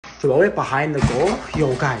throw it behind the goal.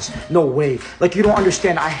 Yo, guys, no way. Like, you don't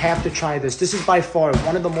understand. I have to try this. This is by far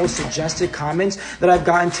one of the most suggested comments that I've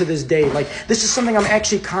gotten to this day. Like, this is something I'm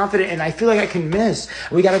actually confident in. I feel like I can miss.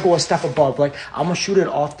 We got to go a step above. Like, I'm going to shoot it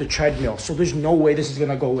off the treadmill. So there's no way this is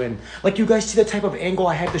going to go in. Like, you guys see the type of angle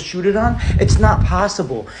I had to shoot it on? It's not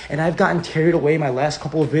possible. And I've gotten carried away my last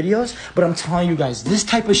couple of videos. But I'm telling you guys, this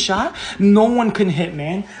type of shot, no one can hit,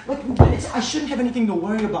 man. Like, I shouldn't have anything to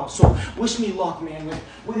worry about. So wish me luck, man. Like,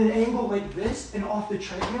 with an angle like this and off the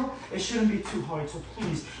treadmill, it shouldn't be too hard. So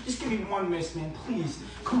please, just give me one miss, man. Please.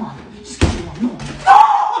 Come on. Just give me one.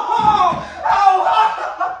 No!